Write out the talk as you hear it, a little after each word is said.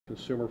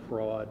consumer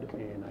fraud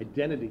and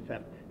identity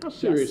theft. How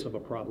serious of a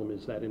problem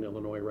is that in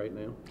Illinois right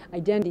now?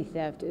 Identity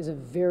theft is a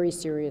very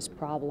serious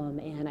problem,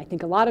 and I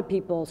think a lot of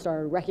people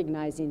started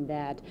recognizing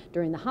that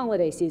during the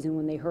holiday season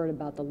when they heard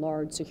about the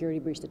large security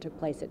breach that took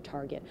place at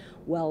Target.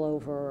 Well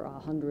over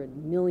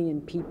 100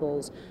 million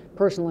people's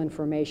personal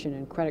information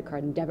and credit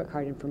card and debit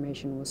card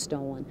information was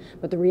stolen.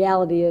 But the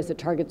reality is that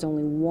Target's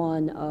only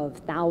one of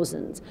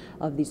thousands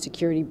of these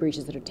security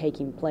breaches that are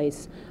taking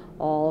place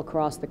all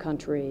across the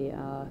country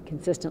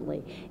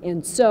consistently.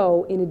 And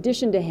so, in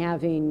addition to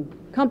having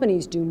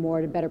companies do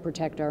more to better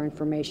protect our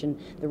information,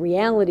 the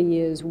reality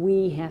is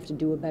we have to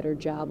do a better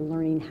job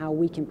learning how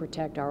we can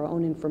protect our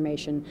own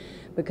information,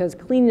 because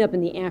cleaning up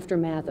in the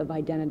aftermath of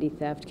identity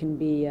theft can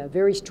be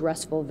very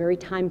stressful, very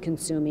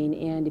time-consuming,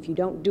 and if you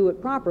don't do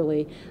it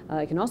properly,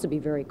 it can also be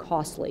very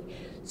costly.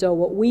 So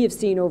what we have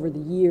seen over the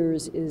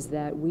years is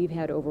that we've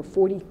had over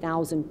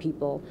 40,000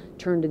 people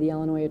turn to the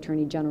Illinois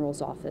Attorney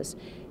General's office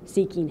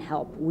seeking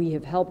help. We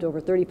have helped over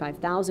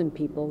 35,000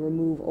 people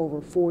remove over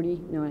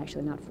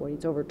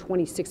it's over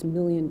 $26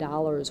 million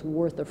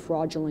worth of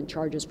fraudulent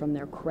charges from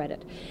their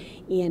credit.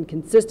 And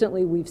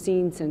consistently we've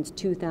seen since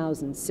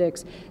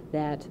 2006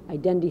 that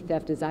identity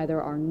theft is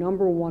either our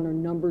 #1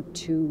 or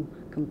 #2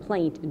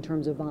 complaint in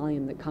terms of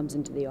volume that comes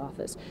into the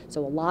office.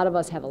 So a lot of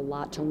us have a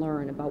lot to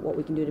learn about what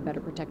we can do to better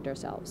protect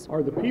ourselves.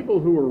 Are the people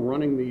who are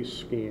running these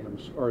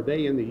scams, are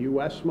they in the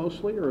U.S.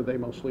 mostly, or are they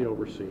mostly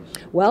overseas?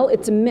 Well,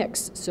 it's a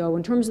mix. So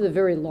in terms of the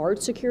very large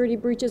security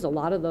breaches, a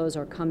lot of those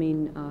are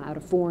coming out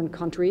of foreign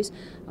countries,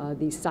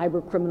 these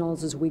cyber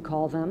criminals as we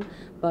call them,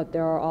 but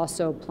there are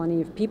also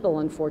plenty of people,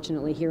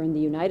 unfortunately, here in the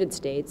United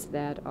States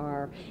that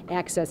are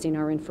accessing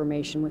our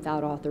information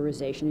without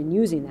authorization and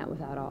using that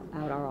without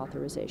our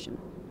authorization.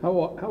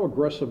 How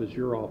aggressive is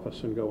your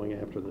office in going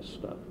after this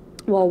stuff?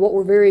 Well, what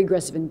we're very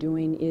aggressive in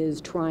doing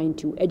is trying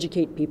to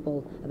educate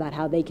people about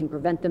how they can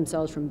prevent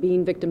themselves from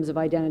being victims of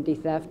identity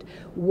theft,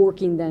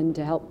 working then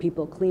to help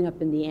people clean up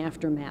in the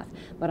aftermath.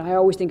 But I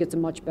always think it's a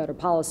much better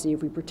policy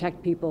if we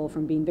protect people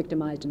from being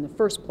victimized in the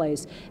first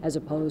place, as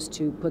opposed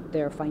to put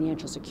their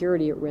financial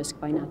security at risk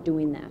by not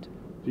doing that.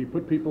 Do you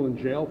put people in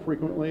jail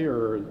frequently,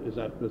 or is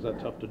that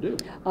tough to do?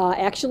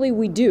 Actually,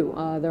 we do.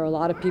 There are a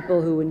lot of people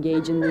who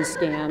engage in these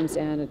scams,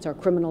 and it's our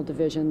criminal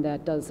division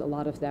that does a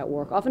lot of that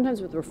work,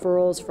 oftentimes with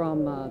referrals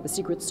from the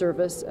Secret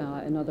Service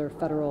and other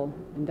federal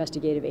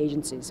investigative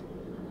agencies.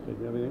 Do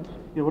you have anything?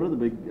 Yeah, what are the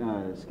big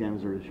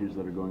scams or issues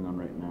that are going on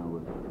right now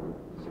with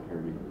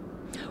security?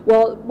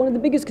 Well, one of the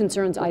biggest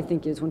concerns, I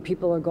think, is when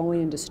people are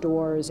going into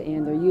stores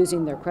and they're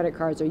using their credit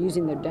cards or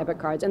using their debit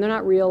cards, and they're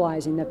not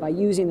realizing that by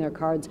using their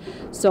cards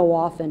so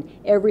often,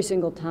 every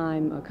single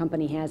time a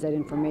company has that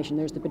information,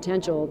 there's the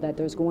potential that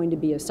there's going to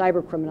be a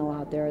cyber criminal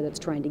out there that's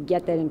trying to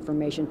get that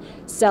information,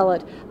 sell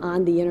it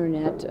on the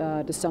internet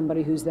to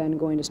somebody who's then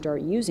going to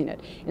start using it.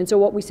 And so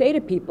what we say to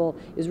people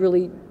is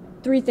really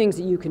three things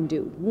that you can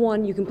do.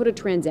 One, you can put a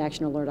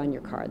transaction alert on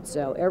your card.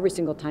 So every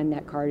single time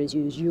that card is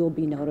used, you'll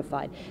be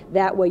notified.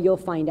 That way you'll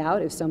find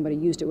out if somebody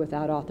used it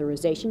without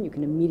authorization. You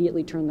can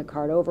immediately turn the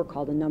card over,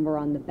 call the number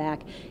on the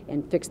back,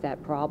 and fix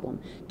that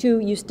problem. Two,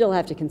 you still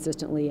have to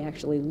consistently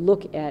actually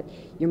look at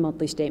your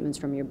monthly statements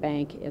from your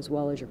bank as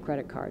well as your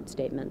credit card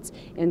statements.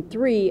 And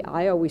three,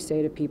 I always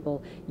say to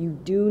people, you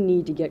do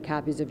need to get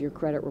copies of your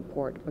credit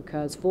report,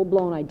 because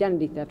full-blown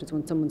identity theft is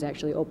when someone's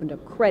actually opened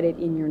up credit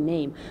in your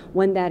name.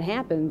 When that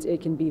happens, it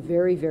can be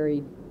very,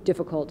 very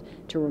difficult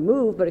to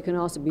remove, but it can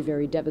also be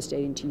very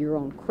devastating to your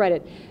own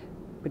credit,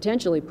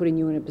 potentially putting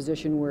you in a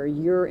position where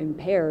you're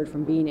impaired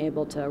from being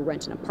able to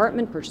rent an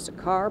apartment, purchase a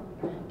car,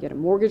 get a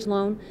mortgage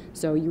loan.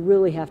 So you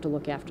really have to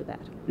look after that.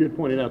 You had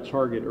pointed out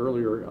Target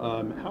earlier.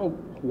 How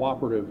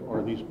cooperative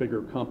are these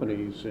bigger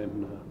companies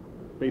in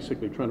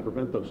basically trying to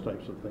prevent those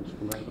types of things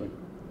from happening?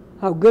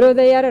 How good are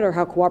they at it, or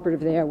how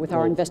cooperative they are with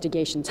our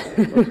investigations?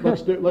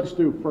 let's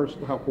do first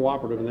how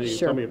cooperative, and then you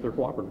can tell me if they're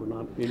cooperative or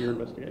not in your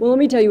investigation. Well, let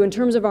me tell you, in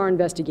terms of our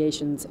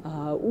investigations,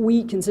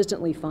 we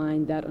consistently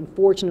find that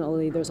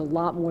unfortunately there's a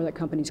lot more that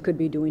companies could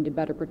be doing to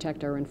better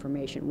protect our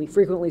information. We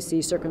frequently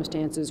see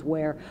circumstances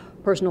where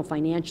personal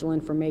financial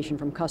information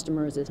from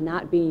customers is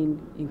not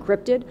being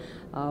encrypted,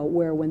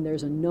 where when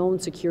there's a known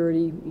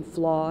security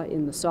flaw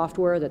in the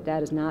software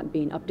that is not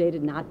being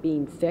updated, not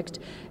being fixed,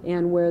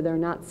 and where they're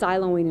not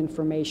siloing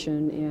information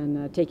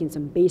and taking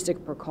some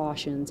basic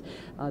precautions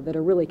that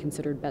are really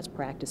considered best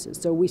practices.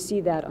 So we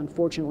see that,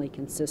 unfortunately,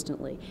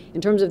 consistently.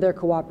 In terms of their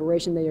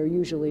cooperation, they are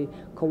usually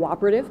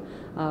cooperative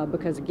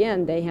because,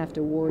 again, they have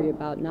to worry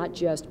about not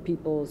just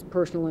people's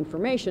personal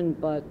information,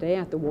 but they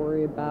have to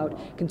worry about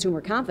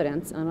consumer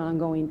confidence on an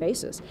ongoing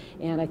basis.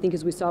 And I think,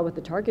 as we saw with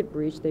the Target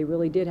breach, they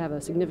really did have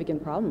a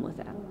significant problem with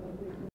that.